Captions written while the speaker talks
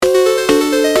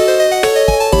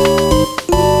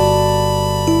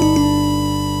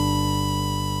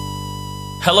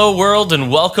Hello world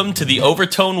and welcome to the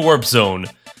Overtone Warp Zone.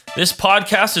 This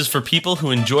podcast is for people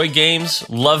who enjoy games,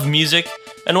 love music,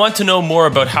 and want to know more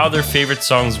about how their favorite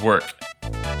songs work.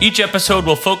 Each episode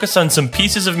will focus on some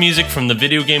pieces of music from the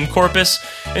video game corpus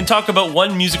and talk about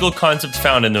one musical concept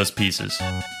found in those pieces.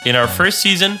 In our first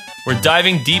season, we're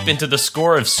diving deep into the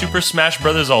score of Super Smash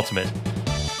Bros. Ultimate.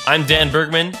 I'm Dan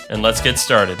Bergman, and let's get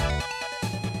started.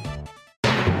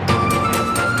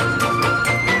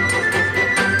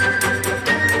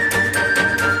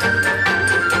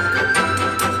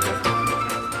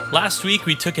 Last week,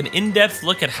 we took an in-depth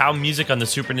look at how music on the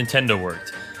Super Nintendo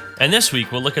worked. And this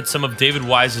week, we'll look at some of David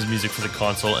Wise's music for the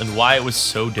console and why it was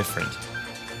so different.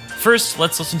 First,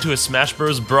 let's listen to a Smash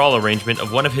Bros. Brawl arrangement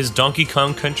of one of his Donkey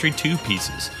Kong Country 2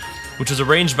 pieces, which was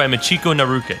arranged by Michiko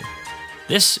Naruke.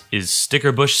 This is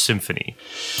Stickerbush Symphony.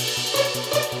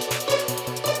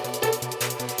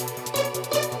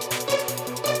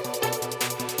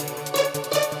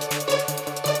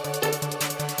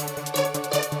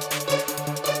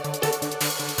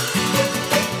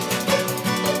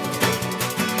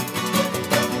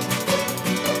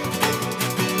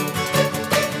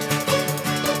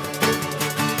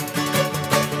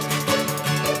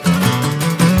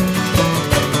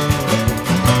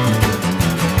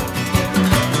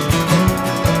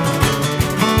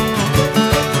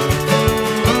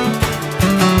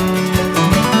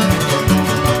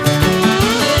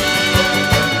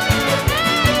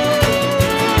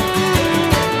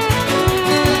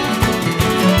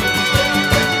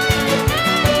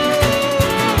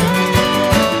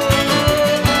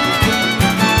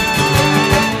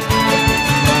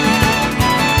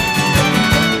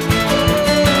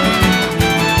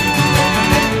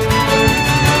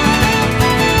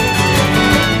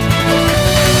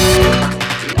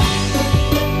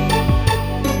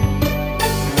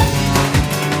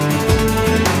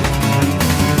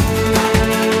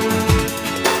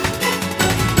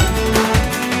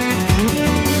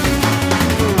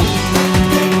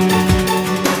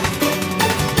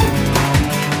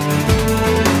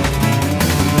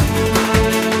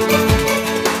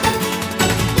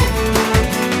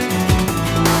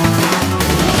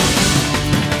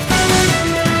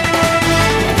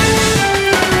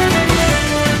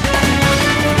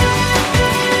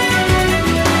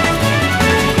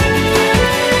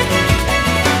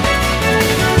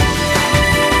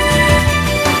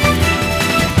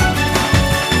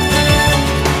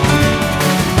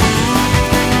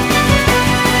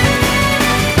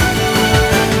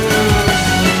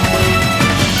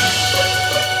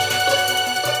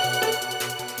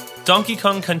 Donkey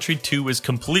Kong Country 2 was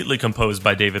completely composed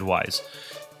by David Wise,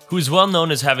 who is well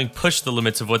known as having pushed the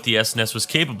limits of what the SNES was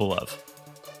capable of.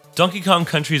 Donkey Kong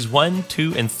Countries 1,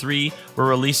 2, and 3 were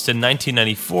released in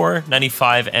 1994,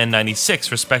 95, and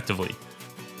 96 respectively,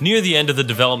 near the end of the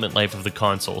development life of the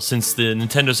console, since the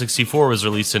Nintendo 64 was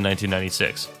released in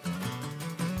 1996.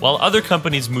 While other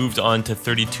companies moved on to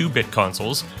 32-bit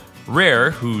consoles,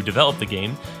 Rare, who developed the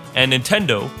game, and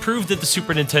Nintendo proved that the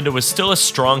Super Nintendo was still a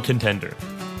strong contender.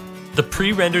 The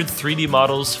pre-rendered 3D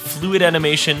models, fluid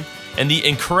animation, and the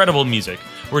incredible music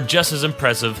were just as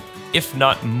impressive, if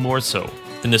not more so,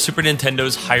 than the Super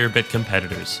Nintendo's higher-bit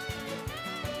competitors.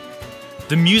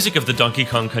 The music of the Donkey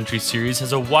Kong Country series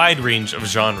has a wide range of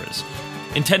genres,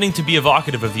 intending to be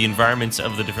evocative of the environments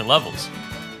of the different levels.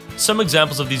 Some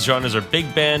examples of these genres are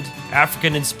big band,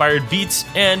 African-inspired beats,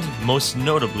 and, most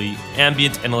notably,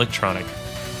 ambient and electronic.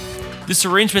 This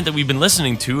arrangement that we've been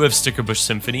listening to of Stickerbush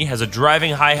Symphony has a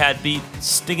driving hi-hat beat,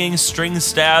 stinging string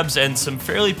stabs, and some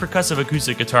fairly percussive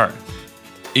acoustic guitar.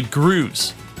 It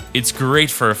grooves. It's great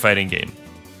for a fighting game.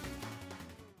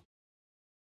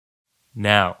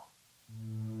 Now,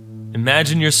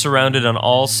 imagine you're surrounded on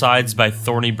all sides by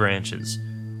thorny branches.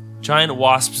 Giant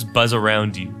wasps buzz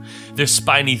around you, their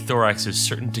spiny thoraxes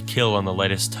certain to kill on the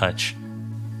lightest touch.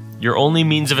 Your only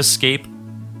means of escape?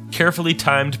 Carefully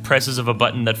timed presses of a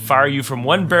button that fire you from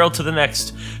one barrel to the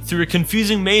next through a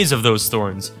confusing maze of those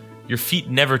thorns, your feet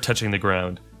never touching the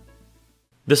ground.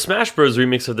 The Smash Bros.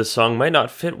 Remix of this song might not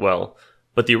fit well,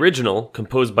 but the original,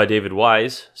 composed by David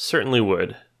Wise, certainly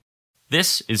would.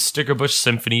 This is Stickerbush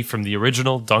Symphony from the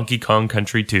original Donkey Kong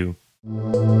Country 2.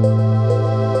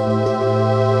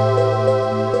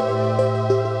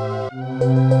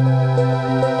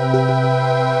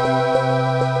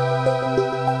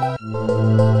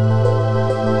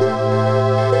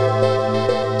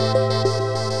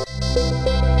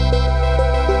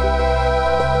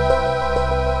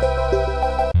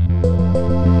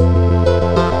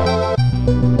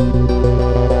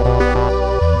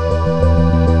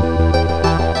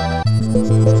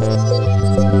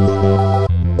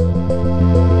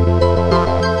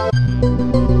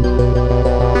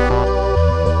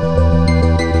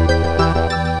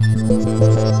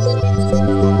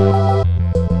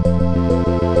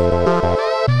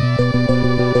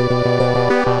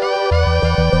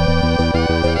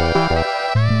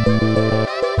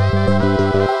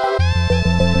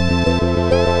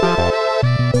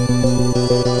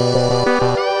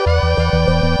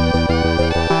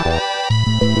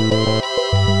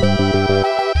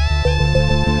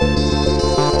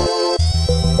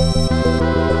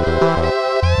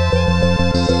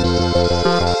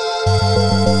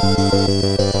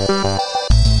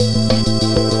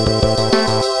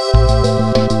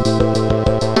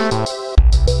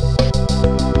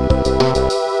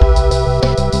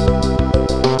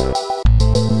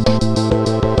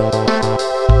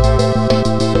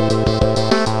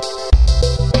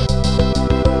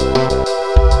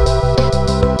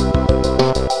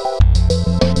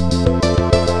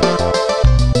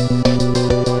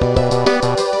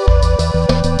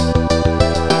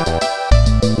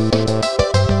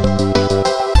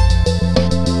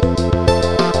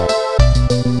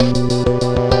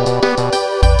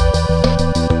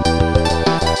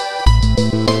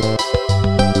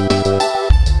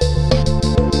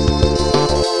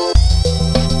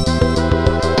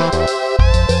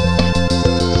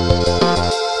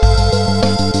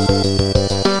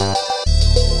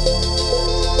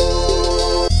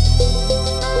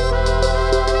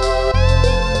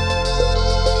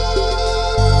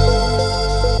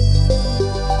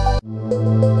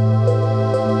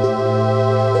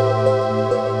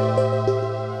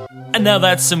 And now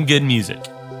that's some good music.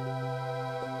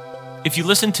 If you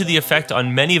listen to the effect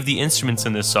on many of the instruments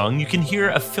in this song, you can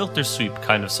hear a filter sweep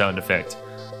kind of sound effect.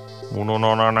 Kind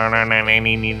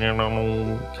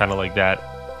of like that.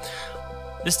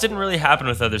 This didn't really happen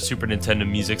with other Super Nintendo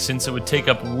music since it would take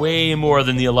up way more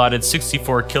than the allotted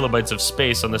 64 kilobytes of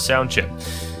space on the sound chip.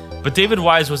 But David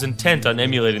Wise was intent on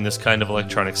emulating this kind of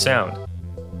electronic sound.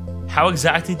 How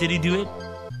exactly did he do it?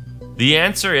 The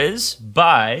answer is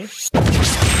by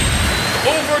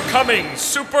overcoming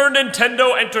Super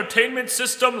Nintendo Entertainment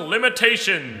System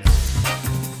limitations.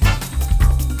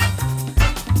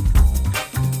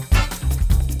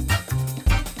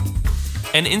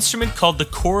 An instrument called the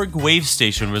Korg Wave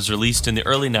Station was released in the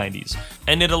early 90s,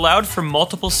 and it allowed for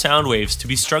multiple sound waves to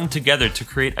be strung together to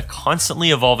create a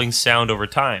constantly evolving sound over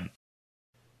time.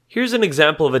 Here's an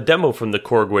example of a demo from the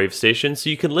Korg Wave Station so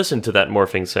you can listen to that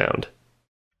morphing sound.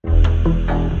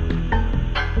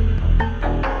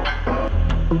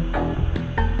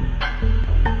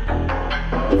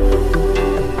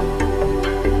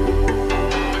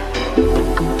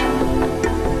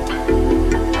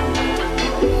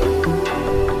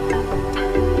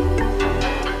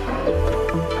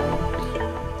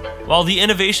 While the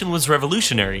innovation was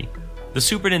revolutionary, the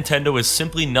Super Nintendo was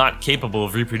simply not capable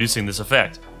of reproducing this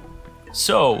effect.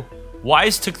 So,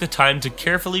 Wise took the time to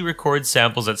carefully record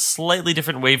samples at slightly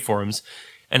different waveforms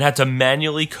and had to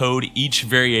manually code each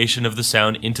variation of the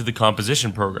sound into the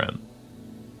composition program.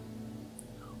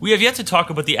 We have yet to talk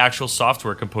about the actual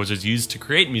software composers used to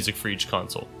create music for each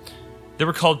console. They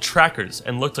were called trackers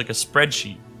and looked like a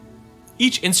spreadsheet.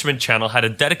 Each instrument channel had a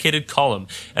dedicated column,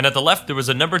 and at the left there was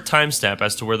a numbered timestamp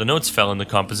as to where the notes fell in the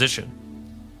composition.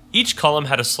 Each column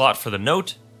had a slot for the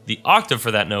note, the octave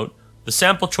for that note, the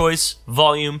sample choice,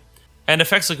 volume, and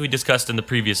effects like we discussed in the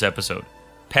previous episode: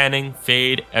 panning,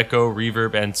 fade, echo,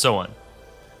 reverb, and so on.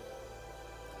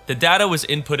 The data was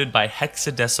inputted by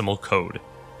hexadecimal code.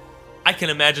 I can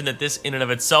imagine that this in and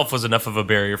of itself was enough of a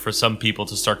barrier for some people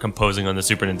to start composing on the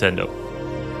Super Nintendo.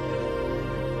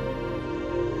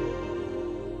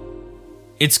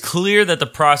 It's clear that the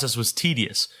process was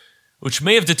tedious, which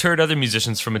may have deterred other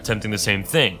musicians from attempting the same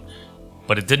thing,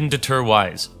 but it didn't deter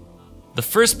Wise. The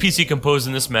first piece he composed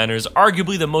in this manner is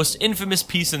arguably the most infamous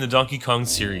piece in the Donkey Kong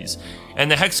series, and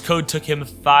the hex code took him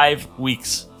 5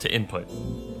 weeks to input.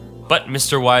 But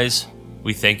Mr. Wise,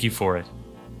 we thank you for it.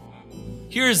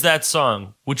 Here is that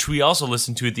song, which we also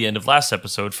listened to at the end of last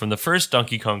episode from the first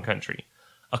Donkey Kong Country,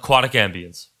 Aquatic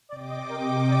Ambience.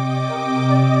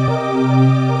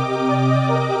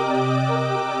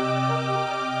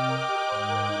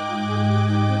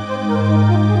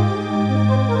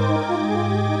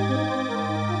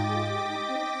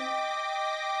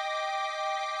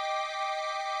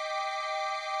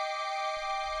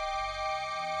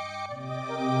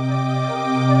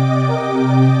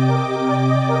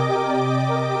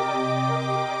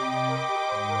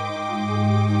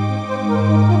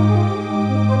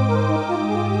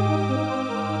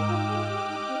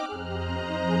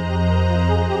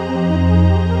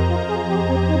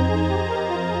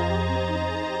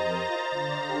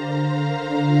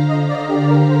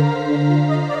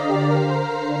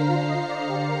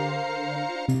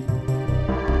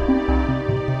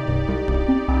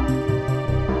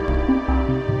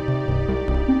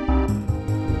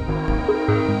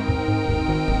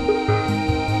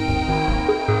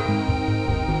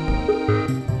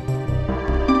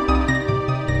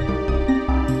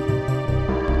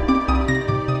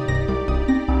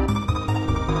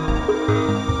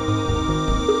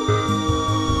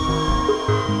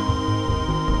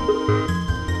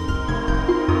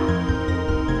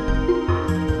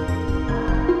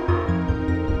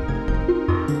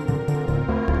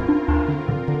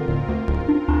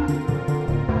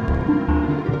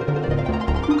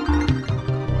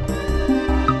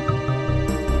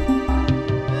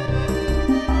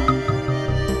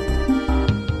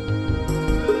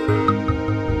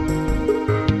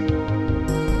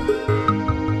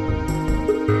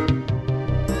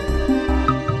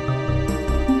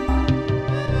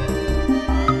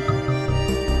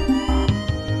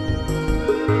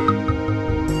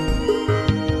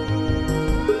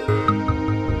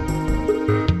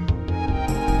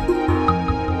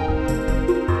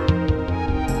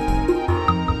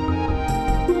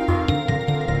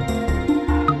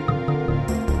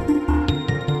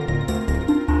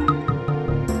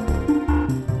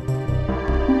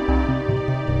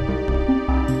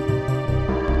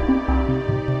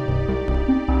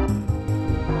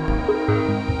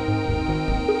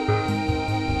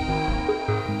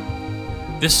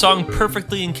 This song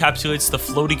perfectly encapsulates the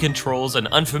floaty controls and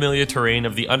unfamiliar terrain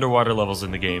of the underwater levels in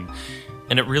the game,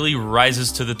 and it really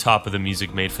rises to the top of the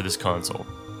music made for this console.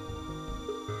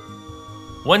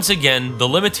 Once again, the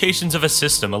limitations of a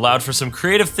system allowed for some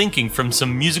creative thinking from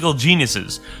some musical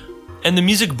geniuses, and the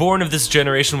music born of this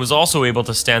generation was also able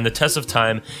to stand the test of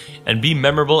time and be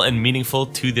memorable and meaningful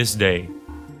to this day.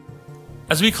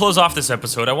 As we close off this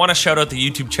episode, I want to shout out the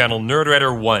YouTube channel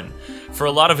Nerdwriter1 for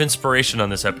a lot of inspiration on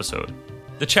this episode.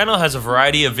 The channel has a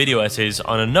variety of video essays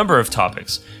on a number of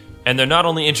topics, and they're not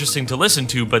only interesting to listen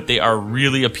to, but they are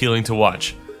really appealing to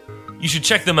watch. You should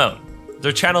check them out.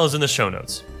 Their channel is in the show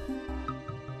notes.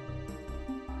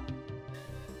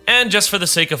 And just for the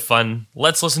sake of fun,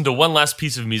 let's listen to one last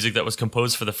piece of music that was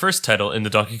composed for the first title in the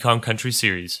Donkey Kong Country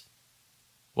series.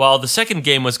 While the second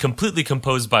game was completely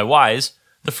composed by Wise,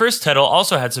 the first title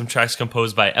also had some tracks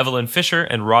composed by Evelyn Fisher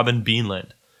and Robin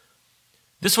Beanland.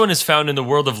 This one is found in the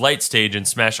World of Light stage in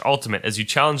Smash Ultimate as you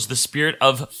challenge the spirit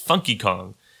of Funky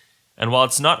Kong. And while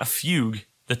it's not a fugue,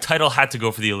 the title had to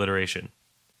go for the alliteration.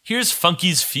 Here's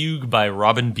Funky's Fugue by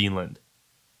Robin Beanland.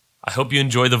 I hope you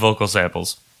enjoy the vocal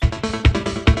samples.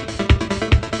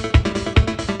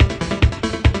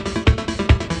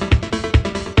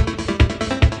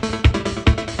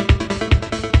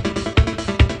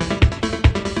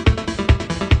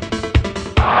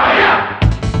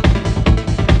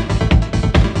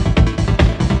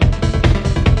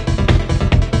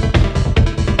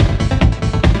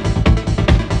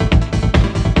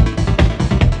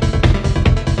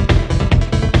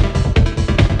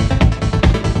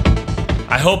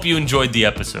 I hope you enjoyed the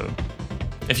episode.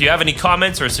 If you have any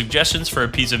comments or suggestions for a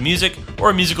piece of music or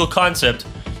a musical concept,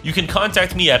 you can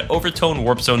contact me at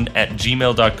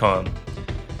overtonewarpzone@gmail.com.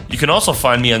 You can also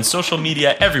find me on social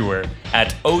media everywhere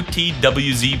at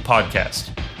OTWZ Podcast.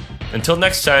 Until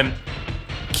next time,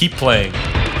 keep playing.